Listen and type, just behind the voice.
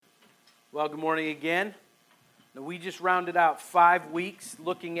Well, good morning again. Now, we just rounded out 5 weeks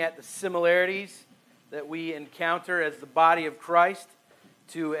looking at the similarities that we encounter as the body of Christ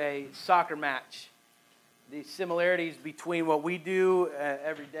to a soccer match. The similarities between what we do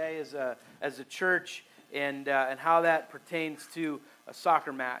every day as a church and how that pertains to a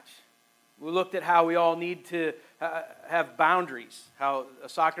soccer match. We looked at how we all need to have boundaries, how a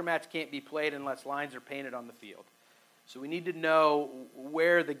soccer match can't be played unless lines are painted on the field. So we need to know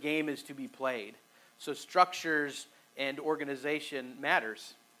where the game is to be played. So structures and organization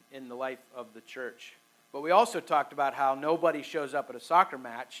matters in the life of the church. But we also talked about how nobody shows up at a soccer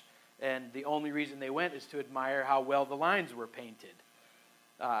match and the only reason they went is to admire how well the lines were painted.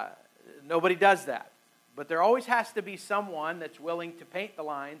 Nobody does that. But there always has to be someone that's willing to paint the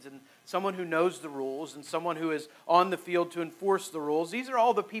lines and someone who knows the rules and someone who is on the field to enforce the rules. These are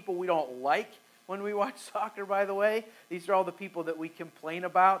all the people we don't like when we watch soccer, by the way. These are all the people that we complain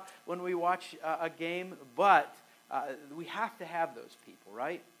about when we watch a game. But we have to have those people,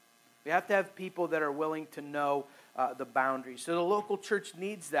 right? We have to have people that are willing to know the boundaries. So the local church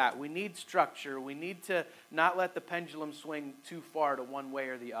needs that. We need structure. We need to not let the pendulum swing too far to one way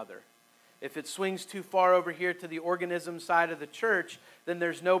or the other. If it swings too far over here to the organism side of the church, then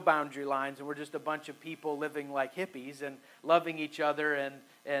there's no boundary lines, and we're just a bunch of people living like hippies and loving each other, and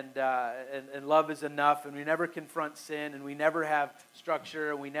love is enough, and we never confront sin, and we never have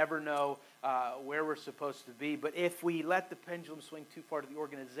structure, and we never know where we're supposed to be. But if we let the pendulum swing too far to the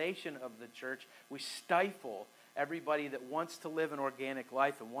organization of the church, we stifle everybody that wants to live an organic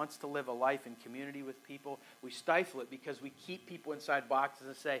life and wants to live a life in community with people. We stifle it because we keep people inside boxes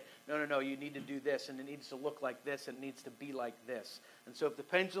and say, no, you need to do this, and it needs to look like this, and it needs to be like this. And so if the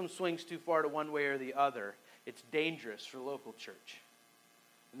pendulum swings too far to one way or the other, it's dangerous for local church.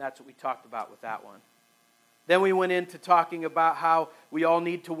 And that's what we talked about with that one. Then we went into talking about how we all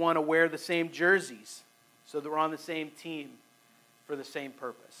need to want to wear the same jerseys so that we're on the same team for the same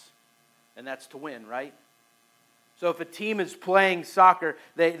purpose. And that's to win, right? So if a team is playing soccer,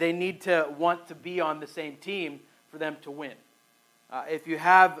 they need to want to be on the same team for them to win. If you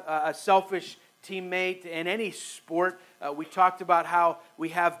have a selfish teammate in any sport, we talked about how we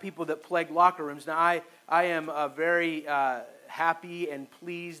have people that plague locker rooms. Now, I am a very happy and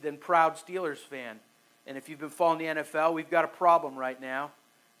pleased and proud Steelers fan. And if you've been following the NFL, we've got a problem right now.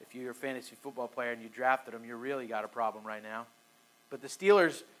 If you're a fantasy football player and you drafted them, you really got a problem right now. But the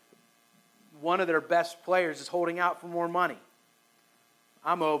Steelers, one of their best players is holding out for more money.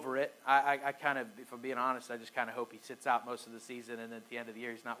 I'm over it. I kind of, if I'm being honest, I just kind of hope he sits out most of the season and at the end of the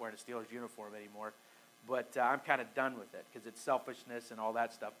year he's not wearing a Steelers uniform anymore. But I'm kind of done with it because it's selfishness and all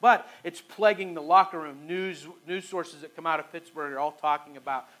that stuff. But it's plaguing the locker room. News sources that come out of Pittsburgh are all talking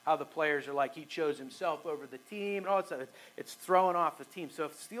about how the players are like he chose himself over the team and all that stuff. It's throwing off the team. So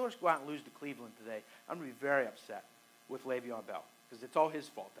if the Steelers go out and lose to Cleveland today, I'm going to be very upset with Le'Veon Bell because it's all his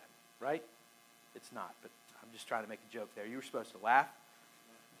fault then, right? It's not, but I'm just trying to make a joke there. You were supposed to laugh.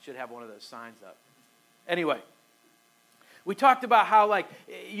 You should have one of those signs up. Anyway, we talked about how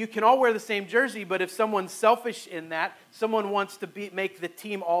you can all wear the same jersey, but if someone's selfish in that, someone wants to make the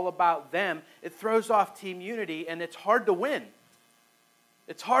team all about them, it throws off team unity, and it's hard to win.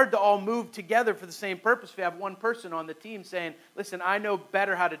 It's hard to all move together for the same purpose if you have one person on the team saying, listen, I know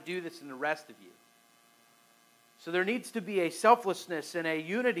better how to do this than the rest of you. So there needs to be a selflessness and a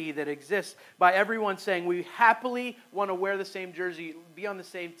unity that exists by everyone saying we happily want to wear the same jersey, be on the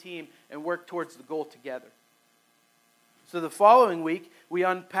same team, and work towards the goal together. So the following week, we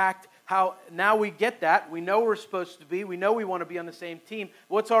unpacked how now we get that. We know we're supposed to be. We know we want to be on the same team.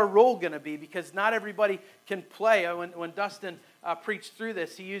 What's our role going to be? Because not everybody can play. When Dustin preached through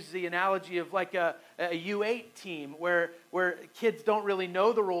this, he used the analogy of like a U8 team where kids don't really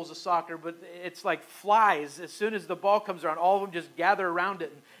know the rules of soccer, but it's like flies. As soon as the ball comes around, all of them just gather around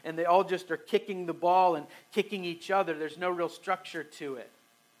it, and they all just are kicking the ball and kicking each other. There's no real structure to it.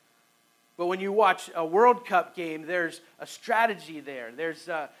 But when you watch a World Cup game, there's a strategy there.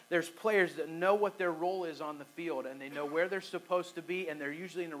 There's players that know what their role is on the field, and they know where they're supposed to be, and they're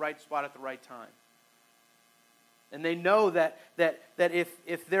usually in the right spot at the right time. And they know that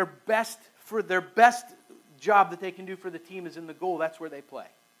if their best job that they can do for the team is in the goal, that's where they play.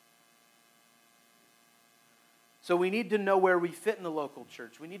 So we need to know where we fit in the local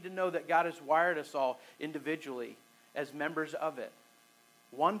church. We need to know that God has wired us all individually as members of it.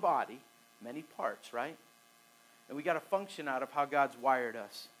 One body, many parts, right? And we got to function out of how God's wired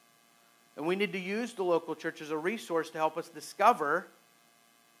us. And we need to use the local church as a resource to help us discover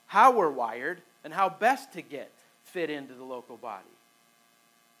how we're wired and how best to fit into the local body.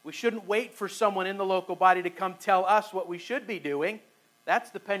 We shouldn't wait for someone in the local body to come tell us what we should be doing.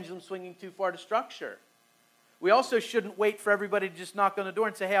 That's the pendulum swinging too far to structure. We also shouldn't wait for everybody to just knock on the door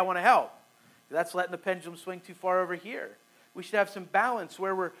and say, hey, I want to help. That's letting the pendulum swing too far over here. We should have some balance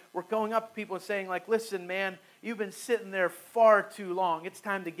where we're going up to people and saying, like, listen, man, you've been sitting there far too long. It's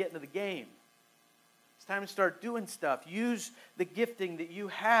time to get into the game. It's time to start doing stuff. Use the gifting that you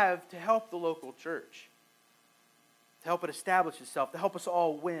have to help the local church, to help it establish itself, to help us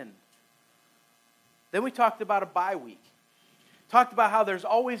all win. Then we talked about a bye week. Talked about how there's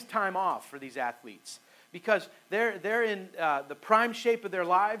always time off for these athletes because they're in the prime shape of their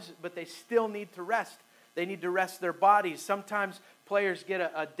lives, but they still need to rest. They need to rest their bodies. Sometimes players get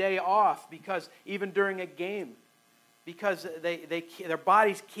a day off because even during a game, because their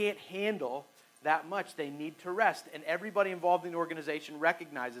bodies can't handle that much. They need to rest. And everybody involved in the organization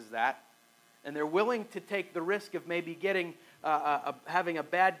recognizes that. And they're willing to take the risk of maybe getting having a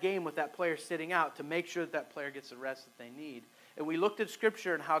bad game with that player sitting out to make sure that player gets the rest that they need. And we looked at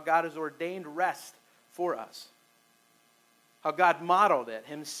Scripture and how God has ordained rest for us. How God modeled it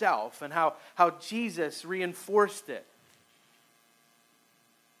himself and how Jesus reinforced it.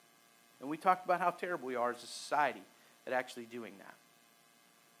 And we talked about how terrible we are as a society at actually doing that.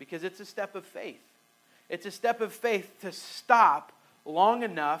 Because it's a step of faith. It's a step of faith to stop long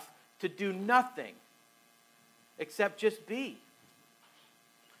enough to do nothing except just be.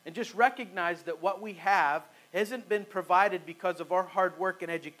 And just recognize that what we have hasn't been provided because of our hard work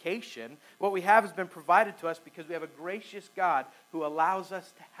and education. What we have has been provided to us because we have a gracious God who allows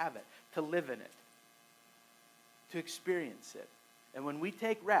us to have it, to live in it, to experience it. And when we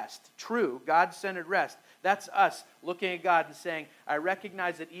take rest, true, God-centered rest, that's us looking at God and saying, I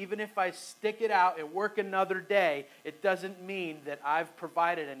recognize that even if I stick it out and work another day, it doesn't mean that I've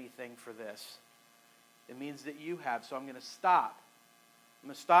provided anything for this. It means that you have, so I'm going to stop. I'm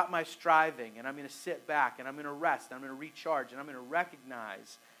going to stop my striving, and I'm going to sit back, and I'm going to rest, and I'm going to recharge, and I'm going to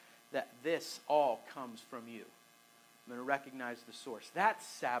recognize that this all comes from you. I'm going to recognize the source. That's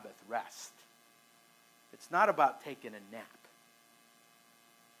Sabbath rest. It's not about taking a nap.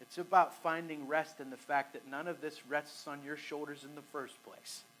 It's about finding rest in the fact that none of this rests on your shoulders in the first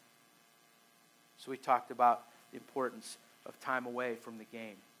place. So we talked about the importance of time away from the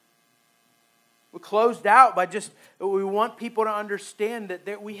game. We closed out by we want people to understand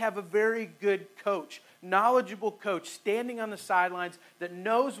that we have a very good coach, knowledgeable coach, standing on the sidelines that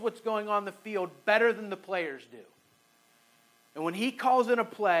knows what's going on in the field better than the players do. And when he calls in a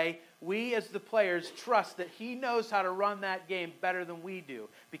play, we as the players trust that he knows how to run that game better than we do,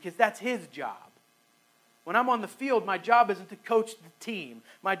 because that's his job. When I'm on the field, my job isn't to coach the team.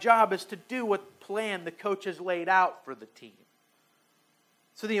 My job is to do what plan the coach has laid out for the team.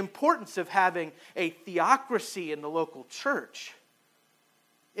 So the importance of having a theocracy in the local church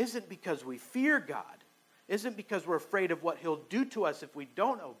isn't because we fear God, isn't because we're afraid of what he'll do to us if we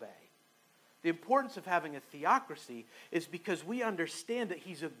don't obey. The importance of having a theocracy is because we understand that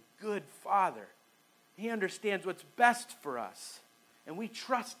he's a good father. He understands what's best for us, and we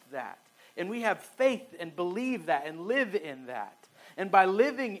trust that. And we have faith and believe that and live in that. And by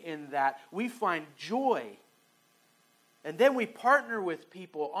living in that, we find joy. And then we partner with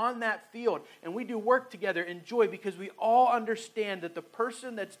people on that field, and we do work together in joy because we all understand that the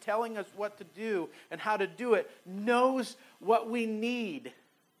person that's telling us what to do and how to do it knows what we need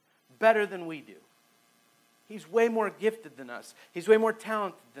better than we do. He's way more gifted than us. He's way more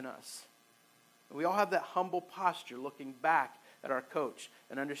talented than us. And we all have that humble posture looking back at our coach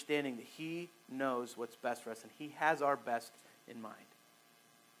and understanding that he knows what's best for us and he has our best in mind.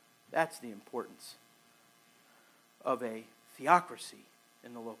 That's the importance of a theocracy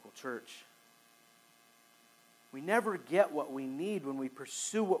in the local church. We never get what we need when we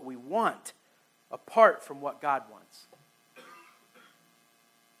pursue what we want apart from what God wants.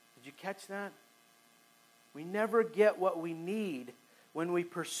 Did you catch that? We never get what we need when we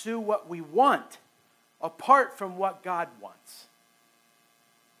pursue what we want apart from what God wants.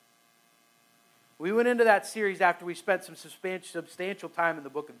 We went into that series after we spent some substantial time in the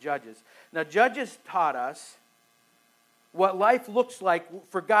book of Judges. Now, Judges taught us what life looks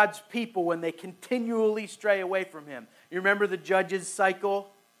like for God's people when they continually stray away from him. You remember the Judges cycle?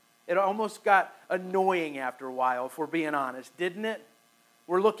 It almost got annoying after a while, if we're being honest, didn't it?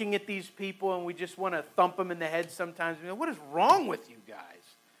 We're looking at these people and we just want to thump them in the head sometimes. We go, what is wrong with you guys?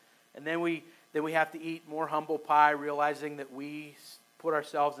 And then we have to eat more humble pie, realizing that we put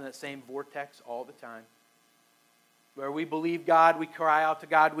ourselves in that same vortex all the time. Where we believe God, we cry out to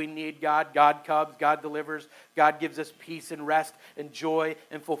God, we need God, God comes, God delivers, God gives us peace and rest and joy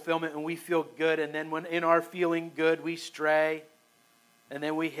and fulfillment, and we feel good. And then when in our feeling good, we stray. And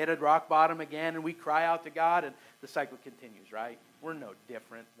then we hit a rock bottom again, and we cry out to God, and the cycle continues, right? We're no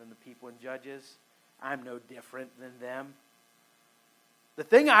different than the people in Judges. I'm no different than them. The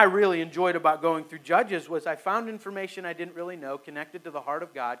thing I really enjoyed about going through Judges was I found information I didn't really know, connected to the heart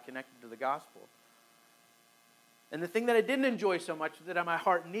of God, connected to the gospel. And the thing that I didn't enjoy so much that my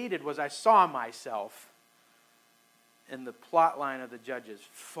heart needed was I saw myself in the plot line of the Judges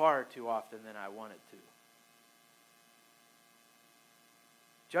far too often than I wanted to.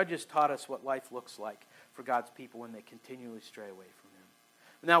 Judges taught us what life looks like for God's people when they continually stray away from Him.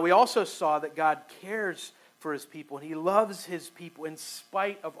 Now, we also saw that God cares for His people, and He loves His people in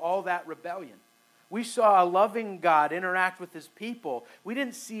spite of all that rebellion. We saw a loving God interact with His people. We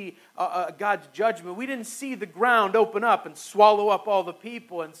didn't see God's judgment. We didn't see the ground open up and swallow up all the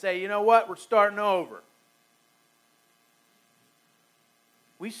people and say, you know what, we're starting over.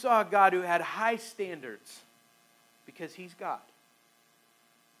 We saw a God who had high standards because He's God.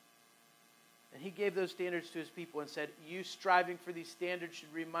 And He gave those standards to His people and said, you striving for these standards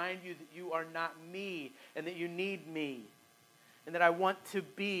should remind you that you are not me and that you need me and that I want to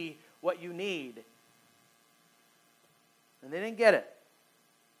be what you need. And they didn't get it.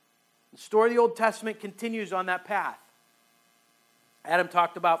 The story of the Old Testament continues on that path. Adam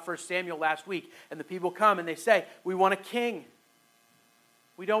talked about 1 Samuel last week, and the people come and they say, we want a king.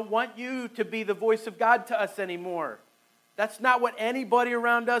 We don't want you to be the voice of God to us anymore. That's not what anybody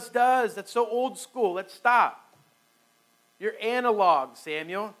around us does. That's so old school. Let's stop. You're analog,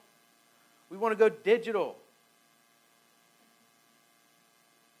 Samuel. We want to go digital.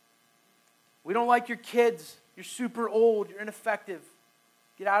 We don't like your kids. You're super old. You're ineffective.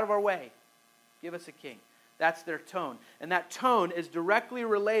 Get out of our way. Give us a king. That's their tone. And that tone is directly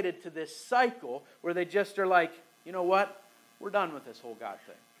related to this cycle where they just are like, you know what? We're done with this whole God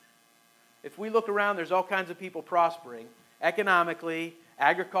thing. If we look around, there's all kinds of people prospering economically,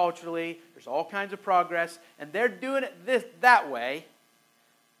 agriculturally. There's all kinds of progress. And they're doing it that way.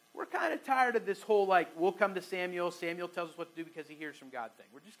 We're kind of tired of this whole like, we'll come to Samuel. Samuel tells us what to do because he hears from God thing.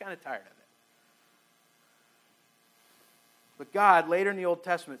 We're just kind of tired of it. But God, later in the Old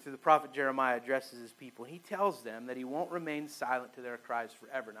Testament, through the prophet Jeremiah, addresses His people. He tells them that He won't remain silent to their cries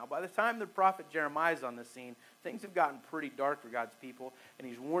forever. Now, by the time the prophet Jeremiah is on the scene, things have gotten pretty dark for God's people, and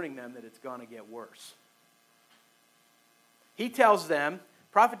He's warning them that it's going to get worse. He tells them,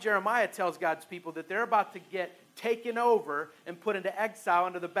 prophet Jeremiah tells God's people that they're about to get taken over and put into exile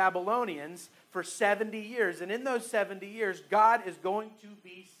under the Babylonians for 70 years. And in those 70 years, God is going to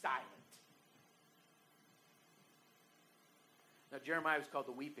be silent. Now, Jeremiah was called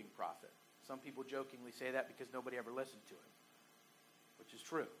the weeping prophet. Some people jokingly say that because nobody ever listened to him, which is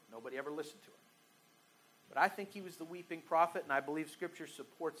true. Nobody ever listened to him. But I think he was the weeping prophet, and I believe Scripture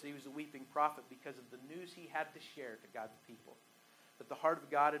supports that he was the weeping prophet because of the news he had to share to God's people, that the heart of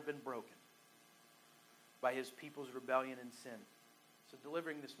God had been broken by His people's rebellion and sin. So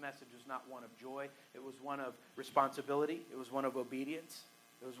delivering this message was not one of joy. It was one of responsibility. It was one of obedience.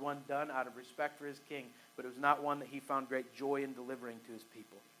 It was one done out of respect for His king, but it was not one that he found great joy in delivering to his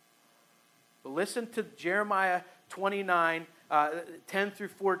people. But listen to Jeremiah 29, 10 through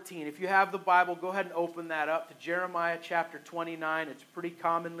 14. If you have the Bible, go ahead and open that up to Jeremiah chapter 29. It's a pretty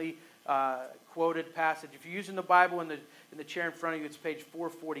commonly quoted passage. If you're using the Bible in the chair in front of you, it's page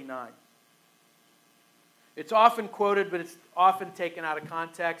 449. It's often quoted, but it's often taken out of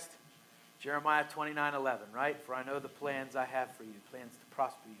context. Jeremiah 29:11, right? For I know the plans I have for you, plans to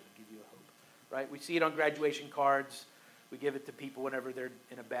prosper you and give you a hope. Right? We see it on graduation cards. We give it to people whenever they're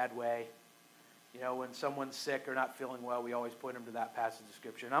in a bad way. You know, when someone's sick or not feeling well, we always point them to that passage of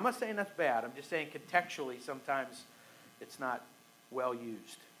Scripture. And I'm not saying that's bad. I'm just saying contextually sometimes it's not well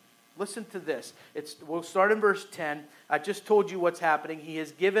used. Listen to this. We'll start in verse 10. I just told you what's happening. He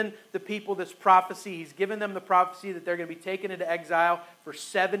has given the people this prophecy. He's given them the prophecy that they're going to be taken into exile for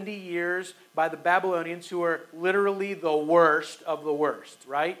 70 years by the Babylonians, who are literally the worst of the worst,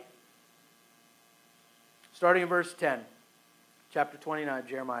 right? Starting in verse 10, chapter 29,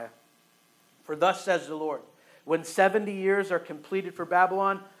 Jeremiah. For thus says the Lord, when 70 years are completed for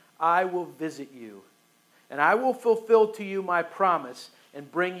Babylon, I will visit you, and I will fulfill to you my promise and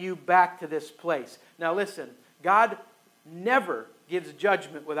bring you back to this place. Now listen, God never gives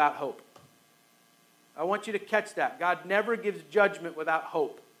judgment without hope. I want you to catch that. God never gives judgment without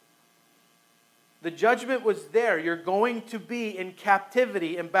hope. The judgment was there. You're going to be in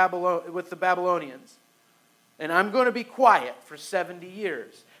captivity in Babylon with the Babylonians. And I'm going to be quiet for 70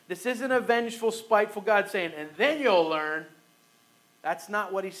 years. This isn't a vengeful, spiteful God saying, and then you'll learn. That's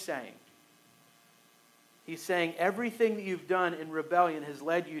not what He's saying. He's saying everything that you've done in rebellion has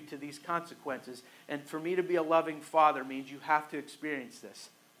led you to these consequences. And for me to be a loving father means you have to experience this.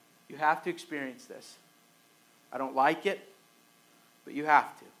 You have to experience this. I don't like it. but you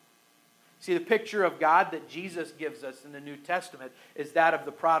have to. See, the picture of God that Jesus gives us in the New Testament is that of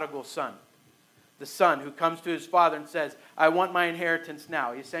the prodigal son. The son who comes to his father and says, I want my inheritance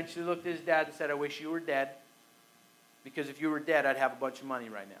now. He essentially looked at his dad and said, I wish you were dead, because if you were dead, I'd have a bunch of money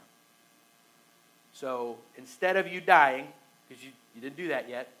right now. So instead of you dying, because you didn't do that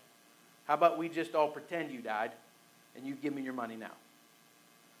yet, how about we just all pretend you died and you give me your money now?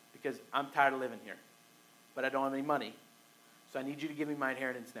 Because I'm tired of living here, but I don't have any money, so I need you to give me my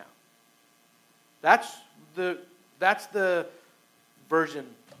inheritance now. That's the version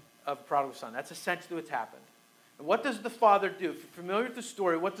of prodigal son. That's essentially what's happened. And what does the father do? If you're familiar with the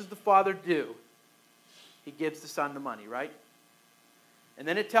story, what does the father do? He gives the son the money, right? And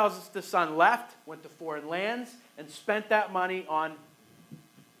then it tells us the son left, went to foreign lands, and spent that money on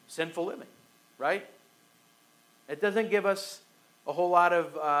sinful living, right? It doesn't give us a whole lot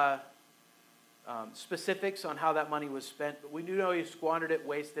of specifics on how that money was spent, but we do know he squandered it,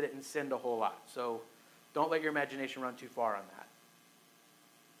 wasted it, and sinned a whole lot. So don't let your imagination run too far on that.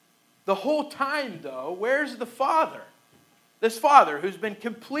 The whole time, though, where's the father? This father who's been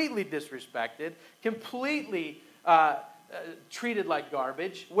completely disrespected, completely treated like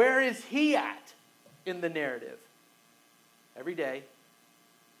garbage, where is he at in the narrative? Every day,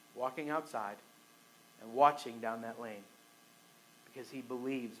 walking outside and watching down that lane, because he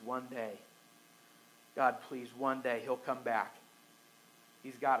believes one day, God, please, one day he'll come back.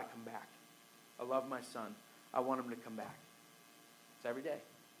 He's got to come back. I love my son. I want him to come back. It's every day.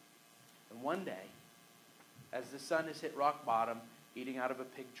 And one day, as the son has hit rock bottom, eating out of a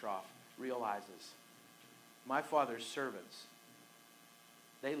pig trough, realizes, my father's servants,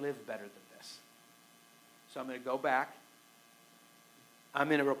 they live better than this. So I'm going to go back. I'm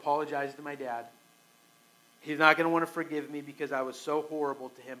going to apologize to my dad. He's not going to want to forgive me because I was so horrible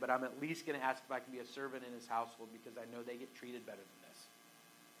to him, but I'm at least going to ask if I can be a servant in his household because I know they get treated better than this.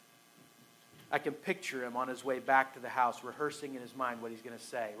 I can picture him on his way back to the house, rehearsing in his mind what he's going to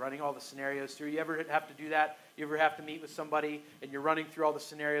say, running all the scenarios through. You ever have to do that? You ever have to meet with somebody and you're running through all the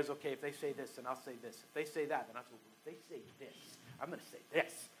scenarios? Okay, if they say this, then I'll say this. If they say that, then I'll say, if they say this, I'm going to say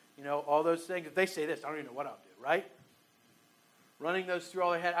this. You know, all those things. If they say this, I don't even know what I'll do, right? Running those through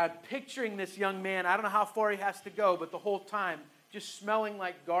all their head. I'm picturing this young man. I don't know how far he has to go, but the whole time just smelling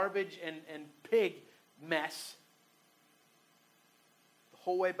like garbage and pig mess. The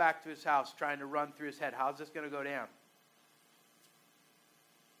whole way back to his house, trying to run through his head. How's this going to go down?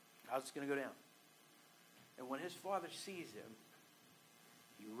 How's this going to go down? And when his father sees him,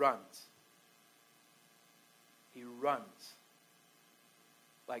 he runs. He runs.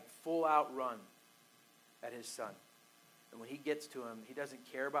 Like full out run at his son. And when he gets to him, he doesn't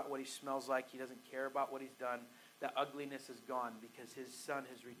care about what he smells like. He doesn't care about what he's done. That ugliness is gone because his son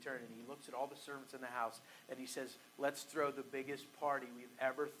has returned. And he looks at all the servants in the house and he says, let's throw the biggest party we've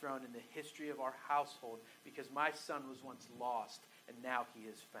ever thrown in the history of our household because my son was once lost and now he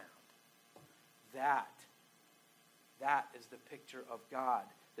is found. That is the picture of God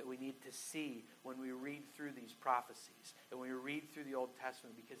that we need to see when we read through these prophecies and when we read through the Old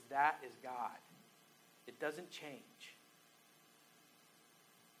Testament, because that is God. It doesn't change.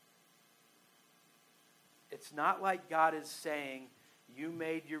 It's not like God is saying, you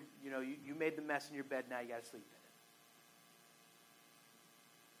made the mess in your bed, now you got to sleep in it.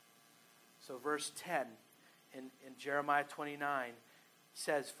 So verse 10 in Jeremiah 29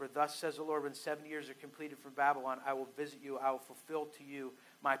 says, for thus says the Lord, when 70 years are completed from Babylon, I will visit you, I will fulfill to you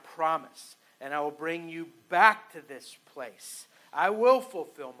my promise, and I will bring you back to this place. I will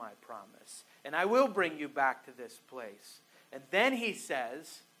fulfill my promise, and I will bring you back to this place. And then he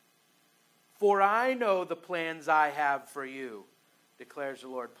says, for I know the plans I have for you, declares the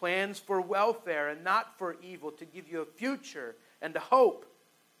Lord. Plans for welfare and not for evil, to give you a future and a hope.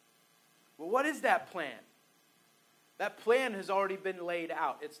 Well, what is that plan? That plan has already been laid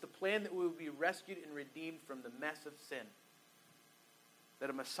out. It's the plan that we will be rescued and redeemed from the mess of sin.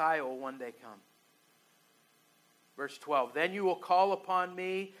 That a Messiah will one day come. Verse 12, then you will call upon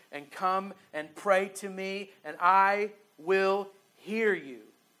me and come and pray to me, and I will hear you.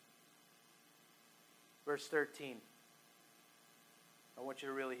 Verse 13, I want you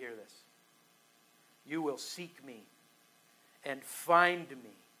to really hear this. You will seek me and find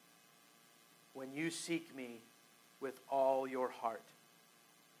me when you seek me with all your heart.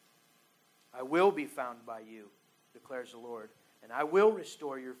 I will be found by you, declares the Lord, and I will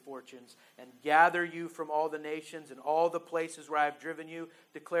restore your fortunes and gather you from all the nations and all the places where I have driven you,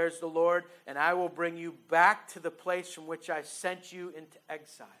 declares the Lord, and I will bring you back to the place from which I sent you into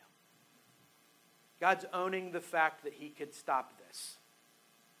exile. God's owning the fact that he could stop this.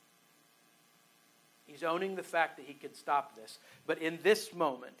 He's owning the fact that he could stop this. But in this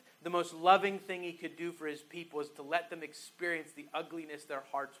moment, the most loving thing he could do for his people is to let them experience the ugliness their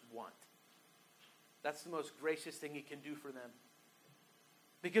hearts want. That's the most gracious thing he can do for them.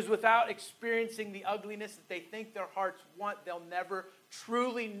 Because without experiencing the ugliness that they think their hearts want, they'll never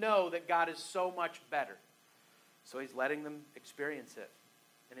truly know that God is so much better. So he's letting them experience it.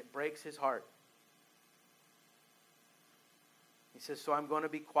 And it breaks his heart. He says, so I'm going to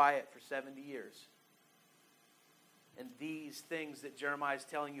be quiet for 70 years. And these things that Jeremiah is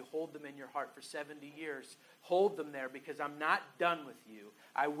telling you, hold them in your heart for 70 years. Hold them there because I'm not done with you.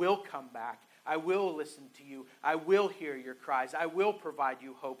 I will come back. I will listen to you. I will hear your cries. I will provide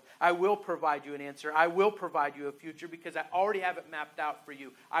you hope. I will provide you an answer. I will provide you a future because I already have it mapped out for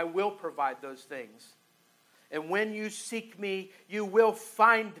you. I will provide those things. And when you seek me, you will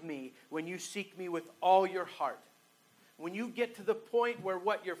find me when you seek me with all your heart. When you get to the point where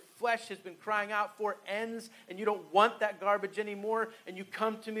what your flesh has been crying out for ends and you don't want that garbage anymore and you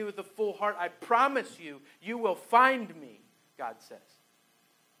come to me with a full heart, I promise you, you will find me, God says.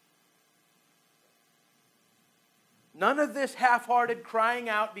 None of this half-hearted crying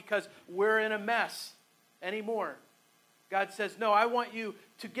out because we're in a mess anymore. God says, no, I want you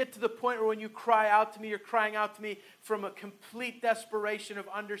to get to the point where when you cry out to me, you're crying out to me from a complete desperation of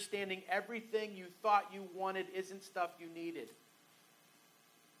understanding everything you thought you wanted isn't stuff you needed.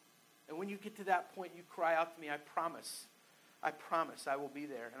 And when you get to that point, you cry out to me, I promise I will be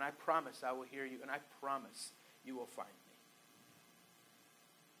there, and I promise I will hear you, and I promise you will find me.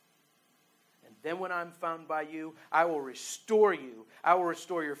 And then when I'm found by you, I will restore you. I will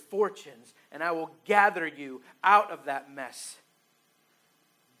restore your fortunes, and I will gather you out of that mess.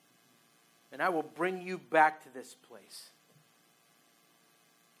 And I will bring you back to this place.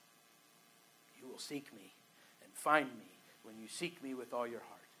 You will seek me and find me when you seek me with all your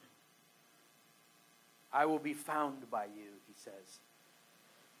heart. I will be found by you, he says.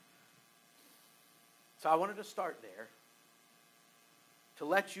 So I wanted to start there to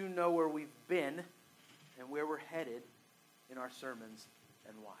let you know where we've been and where we're headed in our sermons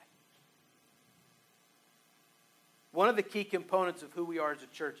and why. One of the key components of who we are as a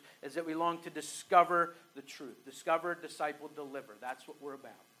church is that we long to discover the truth. Discover, disciple, deliver. That's what we're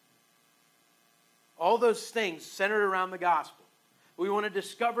about. All those things centered around the gospel. We want to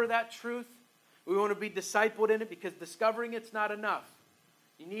discover that truth. We want to be discipled in it because discovering it's not enough.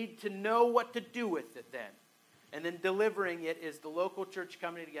 You need to know what to do with it then. And then delivering it is the local church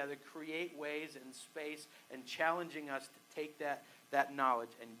coming together, create ways and space and challenging us to take that knowledge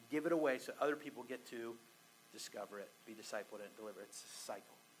and give it away so other people get to discover it, be discipled and deliver. It's a cycle.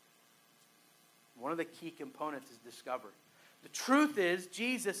 One of the key components is discover. The truth is,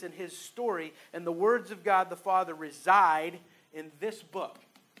 Jesus and his story and the words of God the Father reside in this book.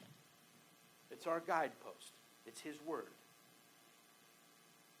 It's our guidepost. It's his word.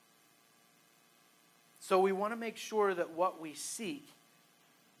 So we want to make sure that what we seek,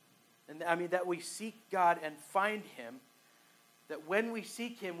 that we seek God and find him, that when we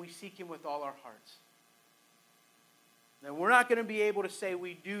seek him with all our hearts. Now, we're not going to be able to say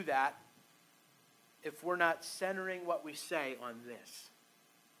we do that if we're not centering what we say on this.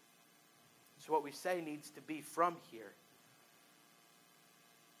 So what we say needs to be from here.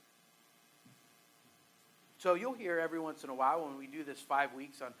 So you'll hear every once in a while when we do this 5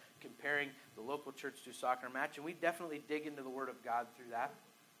 weeks on comparing the local church to a soccer match, and we definitely dig into the Word of God through that.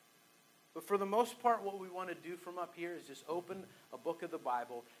 But for the most part, what we want to do from up here is just open a book of the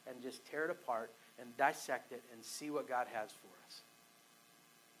Bible and just tear it apart and dissect it and see what God has for us.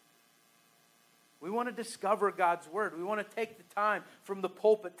 We want to discover God's Word. We want to take the time from the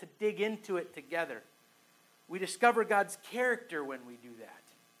pulpit to dig into it together. We discover God's character when we do that.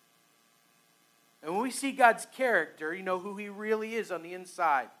 And when we see God's character, you know who he really is on the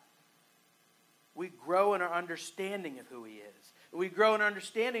inside. We grow in our understanding of who he is. When we grow in our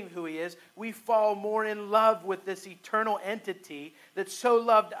understanding of who he is, we fall more in love with this eternal entity that so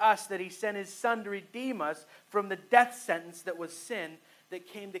loved us that he sent his son to redeem us from the death sentence that was sin that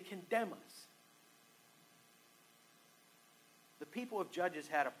came to condemn us. The people of Judges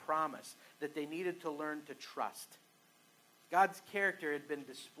had a promise that they needed to learn to trust. God's character had been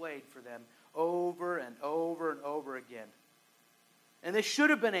displayed for them over and over and over again. And they should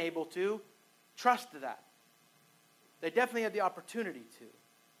have been able to trust that. They definitely had the opportunity to.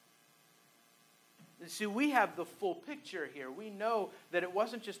 And see, we have the full picture here. We know that it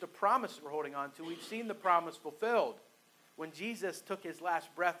wasn't just a promise that we're holding on to. We've seen the promise fulfilled. When Jesus took his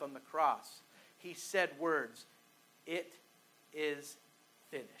last breath on the cross, he said words, "It is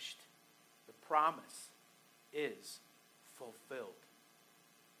finished." The promise is fulfilled.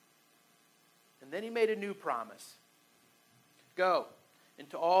 And then he made a new promise. Go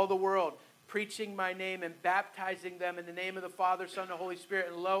into all the world, preaching my name and baptizing them in the name of the Father, Son, and Holy Spirit.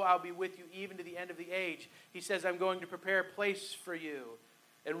 And lo, I'll be with you even to the end of the age. He says, I'm going to prepare a place for you.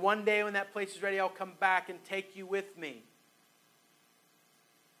 And one day when that place is ready, I'll come back and take you with me.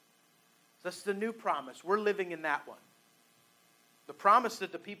 That's the new promise. We're living in that one. The promise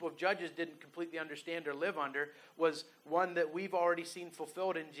that the people of Judges didn't completely understand or live under was one that we've already seen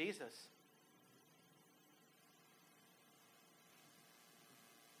fulfilled in Jesus.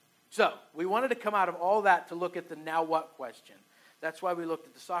 So, we wanted to come out of all that to look at the now what question. That's why we looked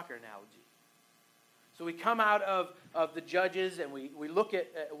at the soccer analogy. So we come out of the Judges and we look at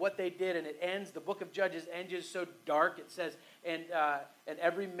what they did, and it ends, the book of Judges ends so dark. It says, and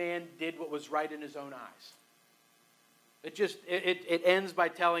every man did what was right in his own eyes. It ends by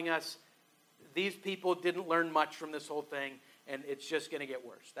telling us these people didn't learn much from this whole thing, and it's just going to get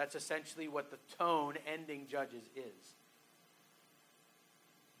worse. That's essentially what the tone ending Judges is.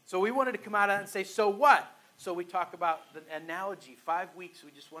 So we wanted to come out of that and say, so what? So we talk about the analogy. 5 weeks,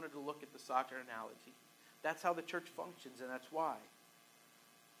 we just wanted to look at the soccer analogy. That's how the church functions, and that's why.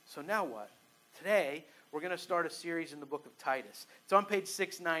 So now what? Today, we're going to start a series in the book of Titus. It's on page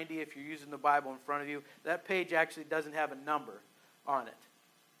 690 if you're using the Bible in front of you. That page actually doesn't have a number on it.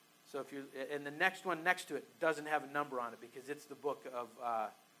 So if you, and the next one next to it doesn't have a number on it because it's the book of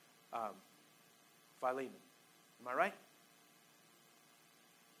Philemon. Am I right?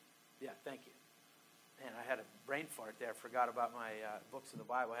 Yeah, thank you. Man, I had a brain fart there. I forgot about my books of the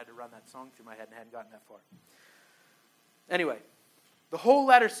Bible. I had to run that song through my head and hadn't gotten that far. Anyway, the whole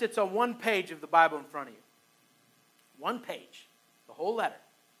letter sits on one page of the Bible in front of you. One page. The whole letter.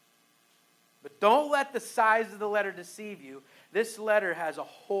 But don't let the size of the letter deceive you. This letter has a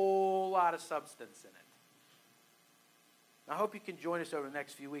whole lot of substance in it. I hope you can join us over the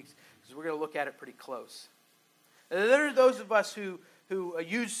next few weeks because we're going to look at it pretty close. There are those of us who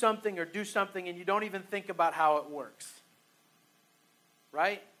use something or do something and you don't even think about how it works.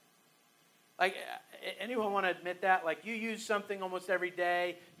 Right? Like, anyone want to admit that? Like, you use something almost every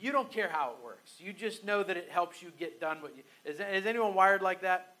day. You don't care how it works. You just know that it helps you get done what you... Is anyone wired like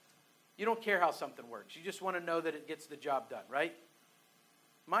that? You don't care how something works. You just want to know that it gets the job done, right?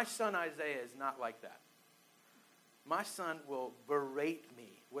 My son Isaiah is not like that. My son will berate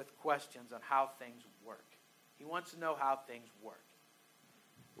me with questions on how things work. He wants to know how things work.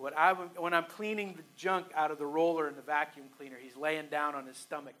 When I'm cleaning the junk out of the roller and the vacuum cleaner, he's laying down on his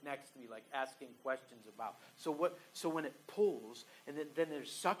stomach next to me, like asking questions about. So when it pulls, and then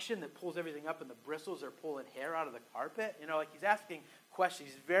there's suction that pulls everything up, and the bristles are pulling hair out of the carpet. Like he's asking questions.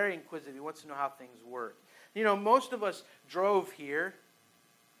 He's very inquisitive. He wants to know how things work. Most of us drove here,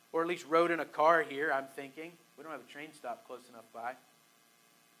 or at least rode in a car here. I'm thinking we don't have a train stop close enough by.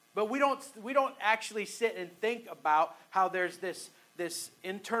 But we don't actually sit and think about how there's this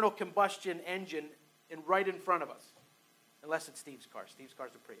internal combustion engine right in front of us. Unless it's Steve's car. Steve's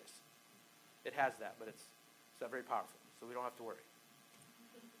car's a Prius. It has that, but it's not very powerful, so we don't have to worry.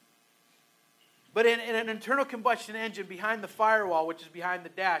 But in an internal combustion engine behind the firewall, which is behind the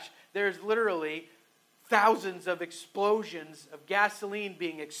dash, there's literally thousands of explosions of gasoline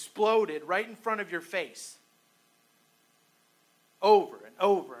being exploded right in front of your face. Over and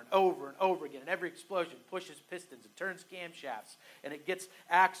over and over and over again. And every explosion pushes pistons and turns camshafts. And it gets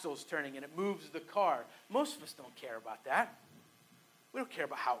axles turning and it moves the car. Most of us don't care about that. We don't care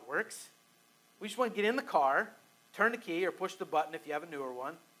about how it works. We just want to get in the car, turn the key or push the button if you have a newer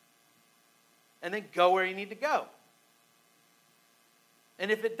one, and then go where you need to go.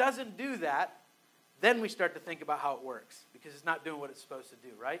 And if it doesn't do that, then we start to think about how it works because it's not doing what it's supposed to do,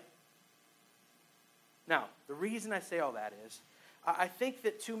 right? Now, the reason I say all that is, I think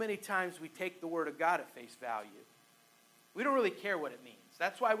that too many times we take the Word of God at face value. We don't really care what it means.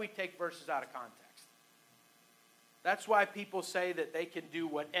 That's why we take verses out of context. That's why people say that they can do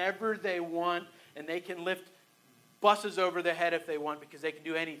whatever they want and they can lift buses over their head if they want because they can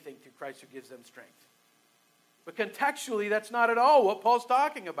do anything through Christ who gives them strength. But contextually, that's not at all what Paul's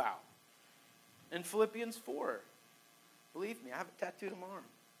talking about. In Philippians 4, believe me, I have it tattooed on my arm.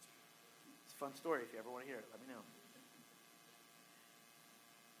 It's a fun story. If you ever want to hear it, let me know.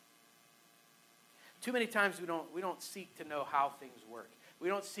 Too many times we don't seek to know how things work. We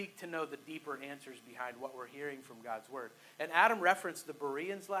don't seek to know the deeper answers behind what we're hearing from God's Word. And Adam referenced the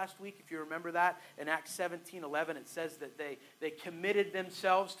Bereans last week, if you remember that. In Acts 17:11, it says that they committed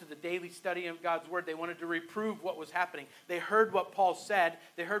themselves to the daily study of God's Word. They wanted to reprove what was happening. They heard what Paul said.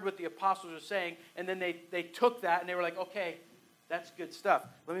 They heard what the apostles were saying. And then they took that and they were like, okay, that's good stuff.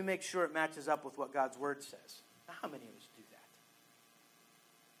 Let me make sure it matches up with what God's Word says. Now, how many of us do that?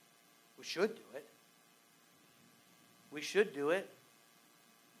 We should do it. We should do it.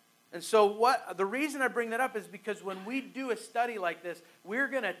 And so the reason I bring that up is because when we do a study like this, we're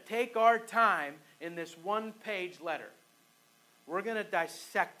going to take our time in this one-page letter. We're going to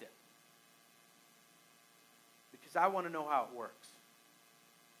dissect it. Because I want to know how it works.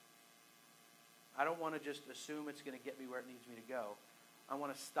 I don't want to just assume it's going to get me where it needs me to go. I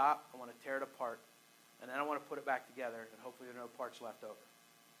want to stop, I want to tear it apart, and then I want to put it back together, and hopefully there are no parts left over.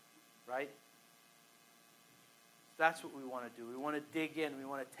 Right? That's what we want to do. We want to dig in. We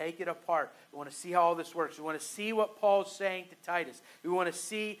want to take it apart. We want to see how all this works. We want to see what Paul's saying to Titus. We want to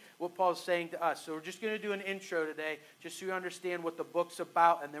see what Paul's saying to us. So we're just going to do an intro today, just so you understand what the book's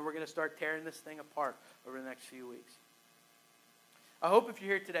about, and then we're going to start tearing this thing apart over the next few weeks. I hope if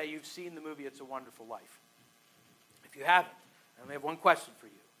you're here today, you've seen the movie It's a Wonderful Life. If you haven't, I only have one question for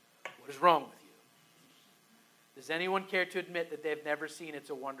you. What is wrong with you? Does anyone care to admit that they've never seen It's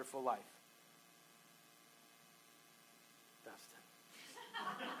a Wonderful Life?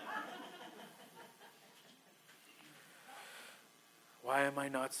 Why am I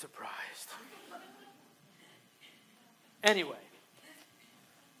not surprised? Anyway,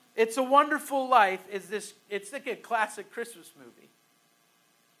 It's a Wonderful Life it's like a classic Christmas movie.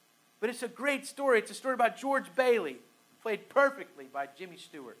 But it's a great story. It's a story about George Bailey, played perfectly by Jimmy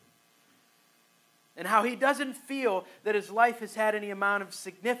Stewart. And how he doesn't feel that his life has had any amount of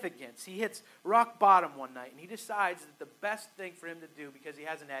significance. He hits rock bottom one night, and he decides that the best thing for him to do, because he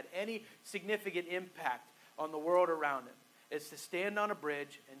hasn't had any significant impact on the world around him, is to stand on a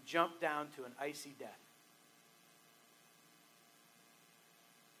bridge and jump down to an icy death.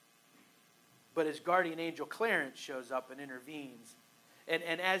 But his guardian angel Clarence shows up and intervenes.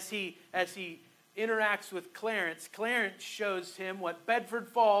 And as he interacts with Clarence, Clarence shows him what Bedford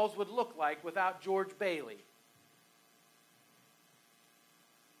Falls would look like without George Bailey.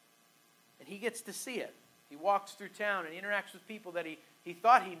 And he gets to see it. He walks through town and interacts with people that he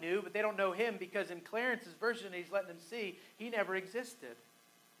thought he knew, but they don't know him because in Clarence's version he's letting them see, he never existed.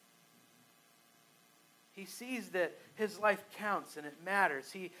 He sees that his life counts and it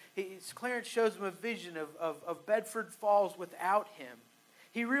matters. Clarence shows him a vision of Bedford Falls without him.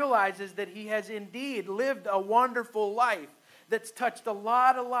 He realizes that he has indeed lived a wonderful life that's touched a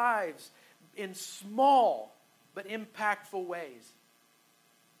lot of lives in small but impactful ways.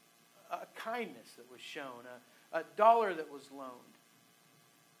 A kindness that was shown, a dollar that was loaned.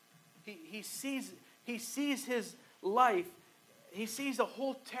 He sees his life, he sees a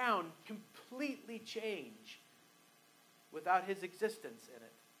whole town completely change without his existence in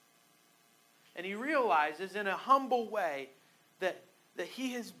it. And he realizes in a humble way that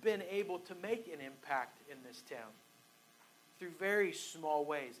he has been able to make an impact in this town through very small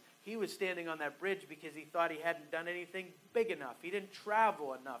ways. He was standing on that bridge because he thought he hadn't done anything big enough. He didn't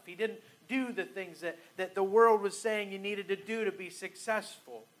travel enough. He didn't do the things that the world was saying you needed to do to be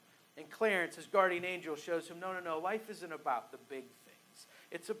successful. And Clarence, his guardian angel, shows him, no, life isn't about the big things.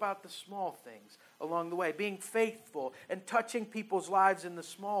 It's about the small things along the way, being faithful and touching people's lives in the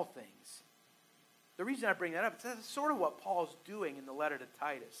small things. The reason I bring that up is that's sort of what Paul's doing in the letter to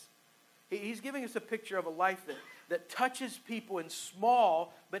Titus. He's giving us a picture of a life that touches people in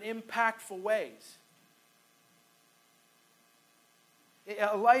small but impactful ways.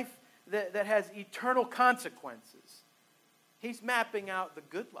 A life that has eternal consequences. He's mapping out the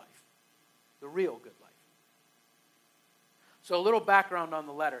good life, the real good life. So a little background on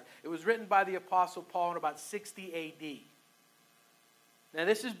the letter. It was written by the Apostle Paul in about 60 A.D. Now,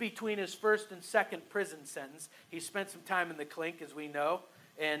 this is between his first and second prison sentence. He spent some time in the clink, as we know.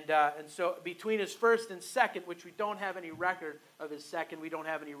 And so between his first and second, which we don't have any record of his second, we don't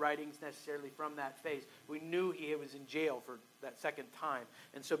have any writings necessarily from that phase. We knew he was in jail for that second time.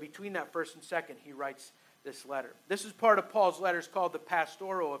 And so between that first and second, he writes this letter. This is part of Paul's letters called the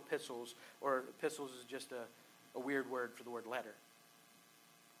pastoral epistles, or epistles is just a weird word for the word letter.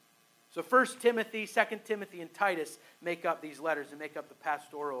 So 1 Timothy, 2 Timothy, and Titus make up these letters and make up the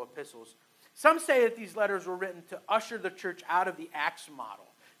pastoral epistles. Some say that these letters were written to usher the church out of the Acts model.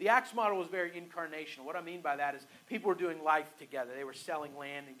 The Acts model was very incarnational. What I mean by that is people were doing life together. They were selling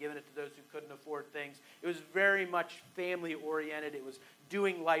land and giving it to those who couldn't afford things. It was very much family-oriented. It was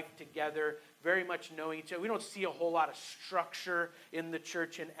doing life together, very much knowing each other. We don't see a whole lot of structure in the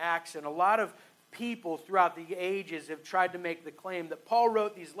church in Acts, and a lot of people throughout the ages have tried to make the claim that Paul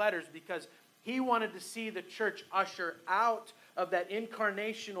wrote these letters because he wanted to see the church usher out of that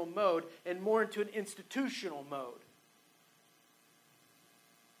incarnational mode and more into an institutional mode.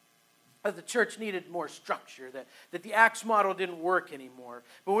 that the church needed more structure, that the Acts model didn't work anymore.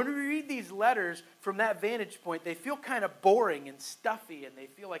 But when we read these letters from that vantage point, they feel kind of boring and stuffy, and they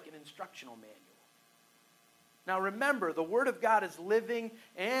feel like an instructional manual. Now remember, the Word of God is living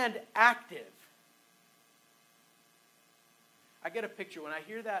and active. I get a picture, when I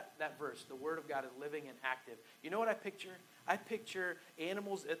hear that verse, the Word of God is living and active. You know what I picture? I picture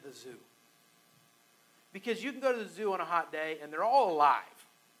animals at the zoo. Because you can go to the zoo on a hot day, and they're all alive.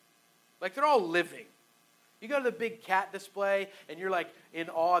 Like they're all living. You go to the big cat display and you're like in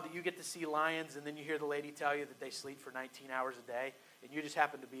awe that you get to see lions, and then you hear the lady tell you that they sleep for 19 hours a day, and you just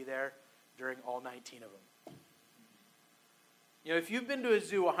happen to be there during all 19 of them. You know, if you've been to a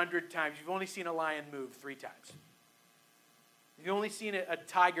zoo 100 times, you've only seen a lion move 3 times. You've only seen a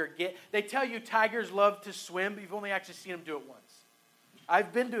tiger get... They tell you tigers love to swim, but you've only actually seen them do it once.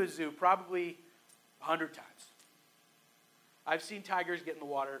 I've been to a zoo probably 100 times. I've seen tigers get in the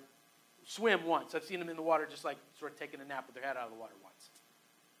water, swim once. I've seen them in the water just like sort of taking a nap with their head out of the water once.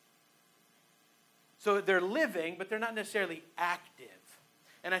 So they're living, but they're not necessarily active.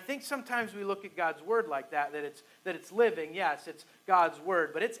 And I think sometimes we look at God's Word like that it's living. Yes, it's God's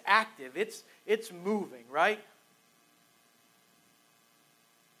Word, but it's active. It's moving, right?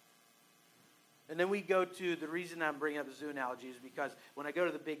 And then we go to, the reason I'm bringing up the zoo analogy is because when I go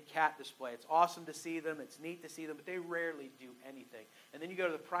to the big cat display, it's awesome to see them, it's neat to see them, but they rarely do anything. And then you go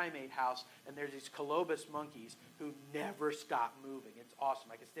to the primate house, and there's these colobus monkeys who never stop moving. It's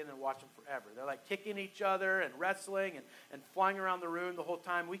awesome. I can stand there and watch them forever. They're like kicking each other and wrestling and flying around the room the whole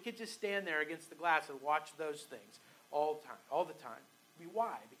time. We could just stand there against the glass and watch those things all the time.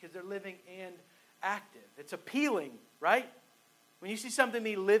 Why? Because they're living and active. It's appealing, right? When you see something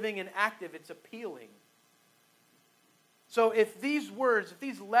be living and active, it's appealing. So if these words, if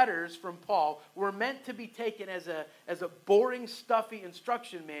these letters from Paul were meant to be taken as a boring, stuffy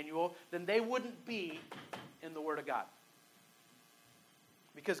instruction manual, then they wouldn't be in the Word of God.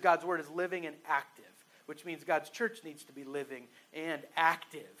 Because God's Word is living and active, which means God's church needs to be living and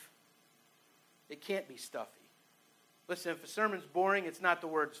active. It can't be stuffy. Listen, if a sermon's boring, it's not the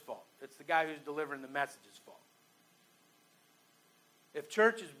Word's fault. It's the guy who's delivering the message's fault. If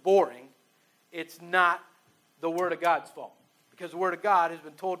church is boring, it's not the Word of God's fault. Because the Word of God has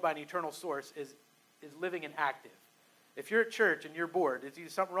been told by an eternal source is living and active. If you're at church and you're bored, it's either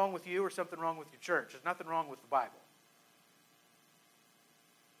something wrong with you or something wrong with your church. There's nothing wrong with the Bible.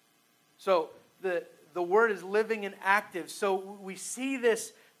 So the Word is living and active. So we see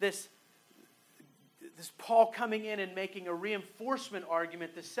this Paul coming in and making a reinforcement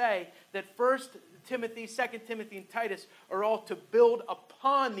argument to say that 1 Timothy, 2 Timothy, and Titus are all to build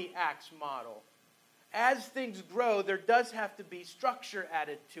upon the Acts model. As things grow, there does have to be structure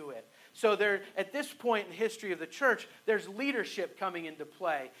added to it. So there, at this point in the history of the church, there's leadership coming into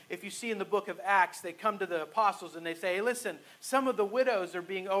play. If you see in the book of Acts, they come to the apostles and they say, hey, listen, some of the widows are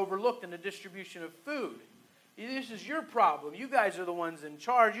being overlooked in the distribution of food. This is your problem. You guys are the ones in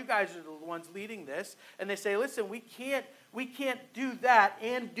charge. You guys are the ones leading this. And they say, listen, we can't do that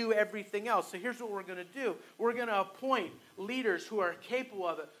and do everything else. So here's what we're going to do. We're going to appoint leaders who are capable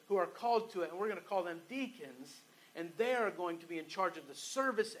of it, who are called to it, and we're going to call them deacons. And they are going to be in charge of the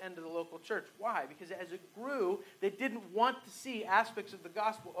service end of the local church. Why? Because as it grew, they didn't want to see aspects of the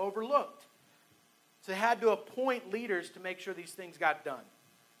gospel overlooked. So they had to appoint leaders to make sure these things got done.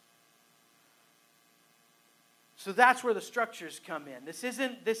 So that's where the structures come in. This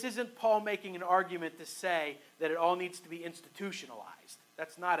isn't Paul making an argument to say that it all needs to be institutionalized.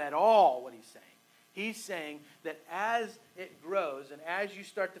 That's not at all what he's saying. He's saying that as it grows and as you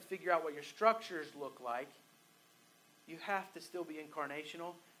start to figure out what your structures look like, you have to still be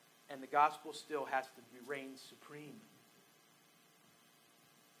incarnational, and the gospel still has to reign supreme.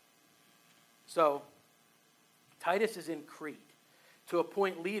 So Titus is in Crete to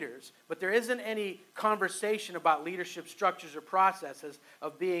appoint leaders, but there isn't any conversation about leadership structures or processes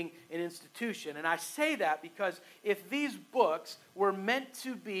of being an institution. And I say that because if these books were meant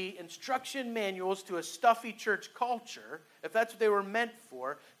to be instruction manuals to a stuffy church culture, if that's what they were meant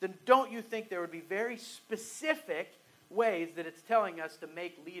for, then don't you think there would be very specific ways that it's telling us to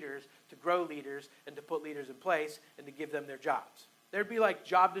make leaders, to grow leaders, and to put leaders in place, and to give them their jobs? There'd be like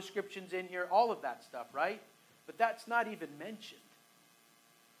job descriptions in here, all of that stuff, right? But that's not even mentioned.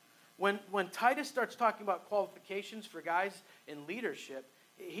 When Titus starts talking about qualifications for guys in leadership,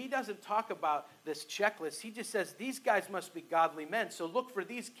 he doesn't talk about this checklist. He just says these guys must be godly men. So look for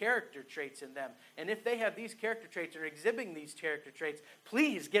these character traits in them. And if they have these character traits or exhibiting these character traits,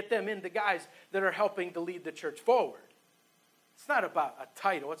 please get them into guys that are helping to lead the church forward. It's not about a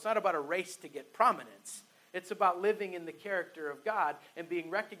title. It's not about a race to get prominence. It's about living in the character of God and being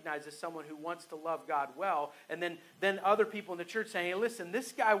recognized as someone who wants to love God well. And then other people in the church saying, hey, listen,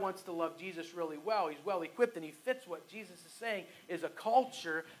 this guy wants to love Jesus really well. He's well equipped and he fits what Jesus is saying is a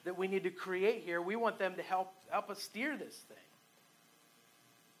culture that we need to create here. We want them to help us steer this thing.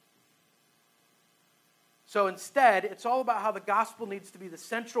 So instead, it's all about how the gospel needs to be the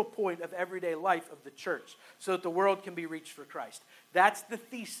central point of everyday life of the church so that the world can be reached for Christ. That's the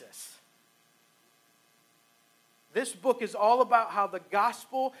thesis. This book is all about how the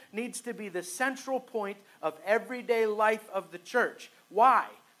gospel needs to be the central point of everyday life of the church. Why?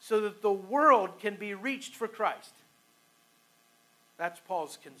 So that the world can be reached for Christ. That's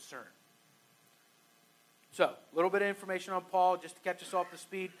Paul's concern. So, a little bit of information on Paul, just to catch us off to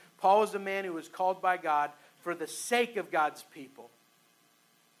speed. Paul is a man who was called by God for the sake of God's people.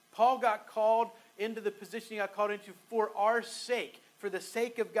 Paul got called into the position he got called into for our sake, for the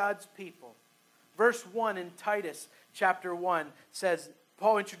sake of God's people. Verse 1 in Titus chapter 1 says,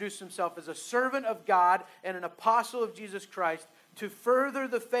 Paul introduced himself as a servant of God and an apostle of Jesus Christ to further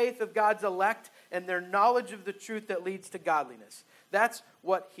the faith of God's elect and their knowledge of the truth that leads to godliness. That's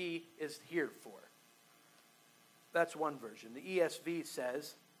what he is here for. That's one version. The ESV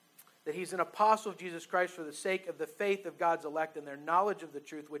says that he's an apostle of Jesus Christ for the sake of the faith of God's elect and their knowledge of the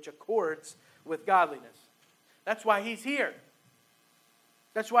truth which accords with godliness. That's why he's here.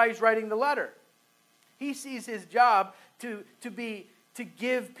 That's why he's writing the letter. He sees his job to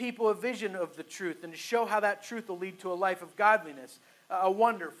give people a vision of the truth and to show how that truth will lead to a life of godliness, a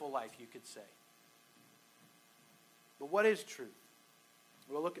wonderful life, you could say. But what is truth?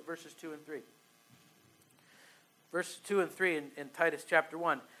 We'll look at verses 2 and 3. Verses 2 and 3 in Titus chapter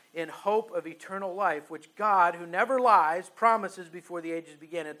 1. In hope of eternal life, which God, who never lies, promises before the ages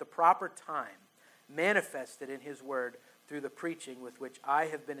began at the proper time, manifested in his word through the preaching with which I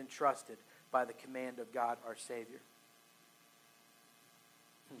have been entrusted by the command of God our Savior.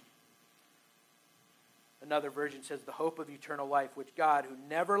 Another version says, the hope of eternal life, which God, who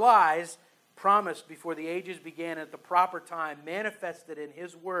never lies, promised before the ages began at the proper time, manifested in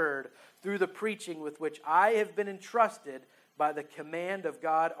his word through the preaching with which I have been entrusted by the command of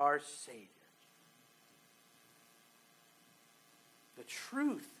God our Savior. The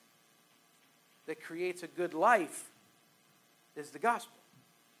truth that creates a good life is the gospel.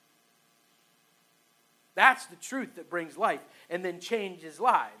 That's the truth that brings life and then changes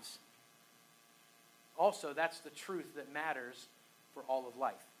lives. Also, that's the truth that matters for all of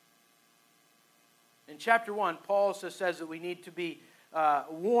life. In chapter 1, Paul also says that we need to be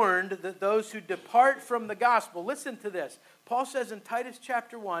warned that those who depart from the gospel, listen to this. Paul says in Titus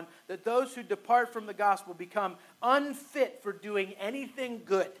chapter 1 that those who depart from the gospel become unfit for doing anything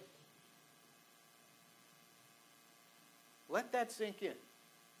good. Let that sink in.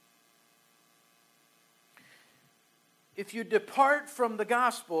 If you depart from the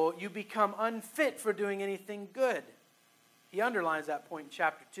gospel, you become unfit for doing anything good. He underlines that point in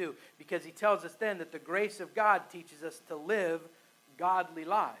chapter 2 because he tells us then that the grace of God teaches us to live godly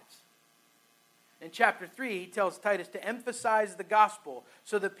lives. In chapter 3, he tells Titus to emphasize the gospel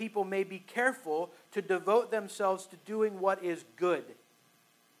so that people may be careful to devote themselves to doing what is good.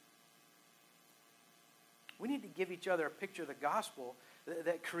 We need to give each other a picture of the gospel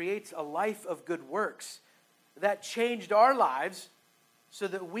that creates a life of good works that changed our lives so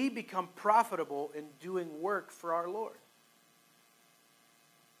that we become profitable in doing work for our Lord.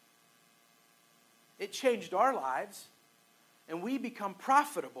 It changed our lives, and we become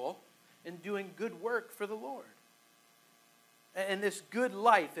profitable in doing good work for the Lord. And this good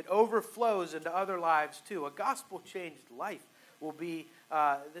life, it overflows into other lives too. A gospel-changed life will be,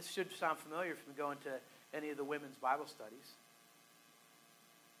 this should sound familiar if you go into any of the women's Bible studies.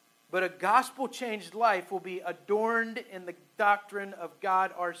 But a gospel-changed life will be adorned in the doctrine of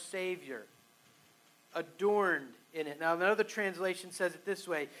God our Savior. Adorned in it. Now, another translation says it this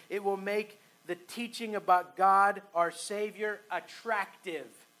way. It will make the teaching about God our Savior attractive.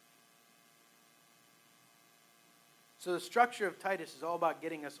 So the structure of Titus is all about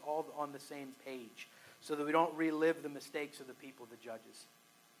getting us all on the same page so that we don't relive the mistakes of the people, the judges.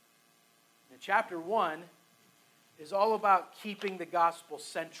 And chapter 1 is all about keeping the gospel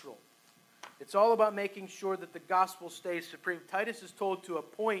central. It's all about making sure that the gospel stays supreme. Titus is told to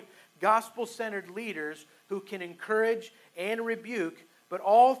appoint gospel-centered leaders who can encourage and rebuke, but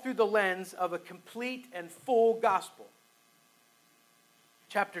all through the lens of a complete and full gospel.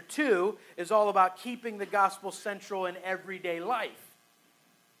 Chapter 2 is all about keeping the gospel central in everyday life.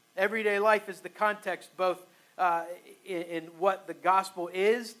 Everyday life is the context both in what the gospel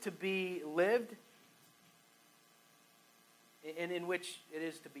is to be lived and in which it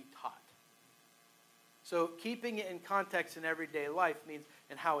is to be taught. So keeping it in context in everyday life means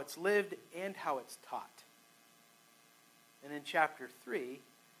in how it's lived and how it's taught. And in chapter 3,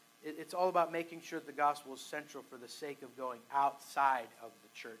 it's all about making sure the gospel is central for the sake of going outside of the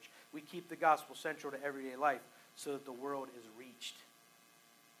church. We keep the gospel central to everyday life so that the world is reached.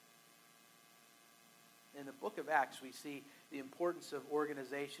 In the book of Acts, we see the importance of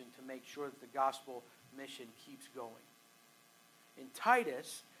organization to make sure that the gospel mission keeps going. In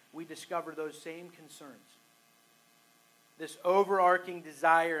Titus, we discover those same concerns. This overarching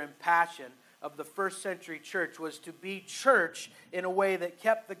desire and passion of the first century church was to be church in a way that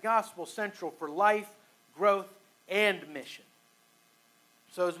kept the gospel central for life, growth, and mission.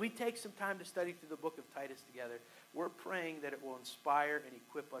 So as we take some time to study through the book of Titus together, we're praying that it will inspire and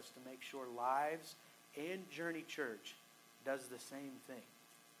equip us to make sure Lives and Journey Church does the same thing.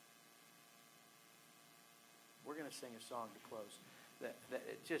 We're going to sing a song to close that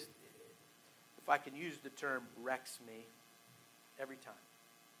it just, if I can use the term, wrecks me every time.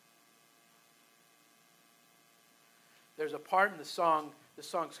 There's a part in the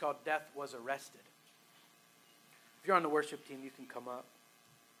song's called Death Was Arrested. If you're on the worship team, you can come up.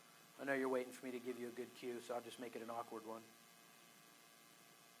 I know you're waiting for me to give you a good cue, so I'll just make it an awkward one.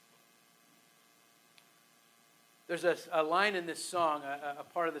 There's a line in this song, a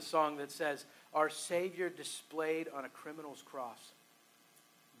part of the song that says, "Our Savior displayed on a criminal's cross.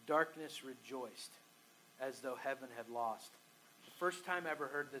 Darkness rejoiced as though heaven had lost." The first time I ever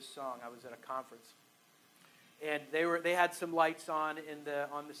heard this song, I was at a conference. And they had some lights on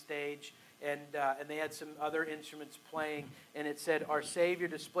the stage, and they had some other instruments playing, and it said, "Our Savior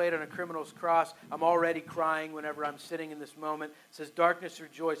displayed on a criminal's cross." I'm already crying whenever I'm sitting in this moment. It says, "Darkness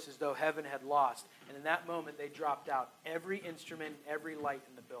rejoiced as though heaven had lost." And in that moment, they dropped out every instrument, every light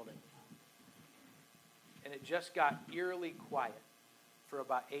in the building. And it just got eerily quiet for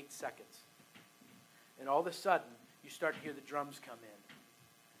about 8 seconds. And all of a sudden, you start to hear the drums come in.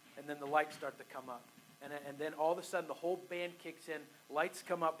 And then the lights start to come up. And then all of a sudden, the whole band kicks in, lights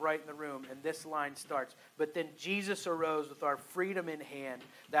come up right in the room, and this line starts. "But then Jesus arose with our freedom in hand.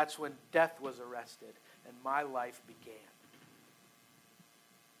 That's when death was arrested, and my life began."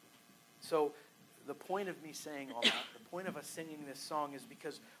 So the point of me saying all that, the point of us singing this song is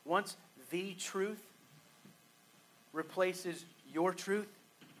because once the truth replaces your truth,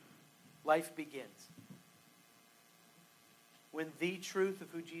 life begins. When the truth of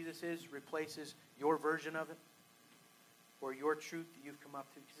who Jesus is replaces your version of it, or your truth that you've come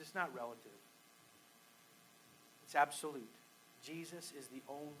up to, because it's not relative. It's absolute. Jesus is the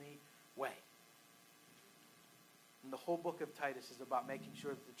only way. And the whole book of Titus is about making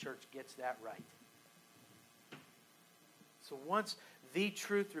sure that the church gets that right. So once the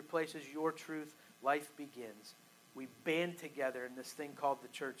truth replaces your truth, life begins. We band together in this thing called the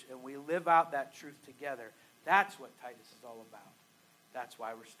church, and we live out that truth together. That's what Titus is all about. That's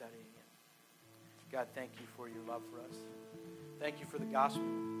why we're studying it. God, thank you for your love for us. Thank you for the gospel,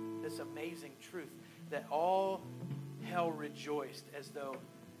 this amazing truth that all hell rejoiced as though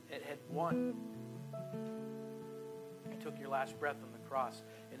it had won. You took your last breath on the cross,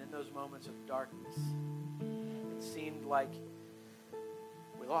 and in those moments of darkness, it seemed like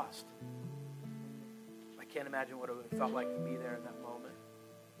we lost. I can't imagine what it felt like to be there in that moment.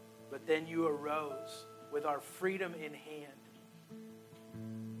 But then you arose with our freedom in hand.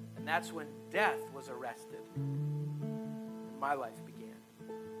 And that's when death was arrested. My life began.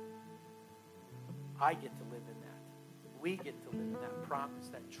 I get to live in that. We get to live in that promise,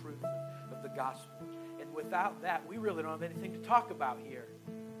 that truth of the gospel. And without that, we really don't have anything to talk about here.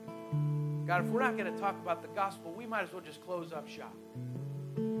 God, if we're not going to talk about the gospel, we might as well just close up shop.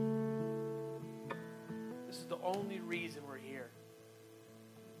 This is the only reason we're here.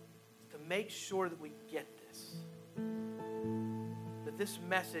 To make sure that we get this. That this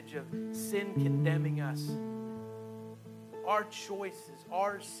message of sin condemning us, our choices,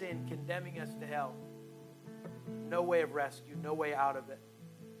 our sin condemning us to hell, no way of rescue, no way out of it.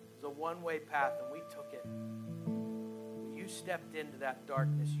 It was a one-way path, and we took it. You stepped into that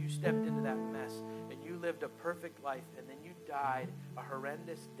darkness, you stepped into that mess, and you lived a perfect life, and then you died a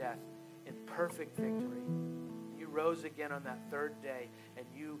horrendous death in perfect victory. You rose again on that third day, and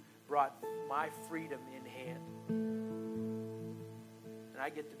you brought my freedom in hand. And I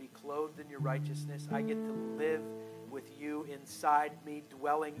get to be clothed in your righteousness. I get to live with you inside me,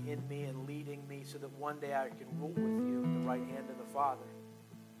 dwelling in me and leading me so that one day I can rule with you at the right hand of the Father.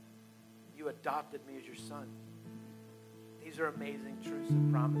 You adopted me as your son. These are amazing truths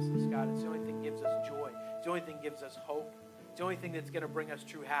and promises, God. It's the only thing that gives us joy. It's the only thing that gives us hope. It's the only thing that's going to bring us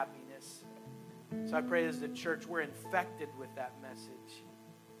true happiness. So I pray as a church we're infected with that message.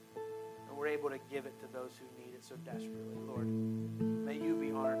 and we're able to give it to those who need it so desperately. Lord, may you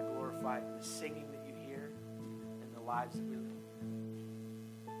be honored and glorified in the singing that you hear and the lives that we live.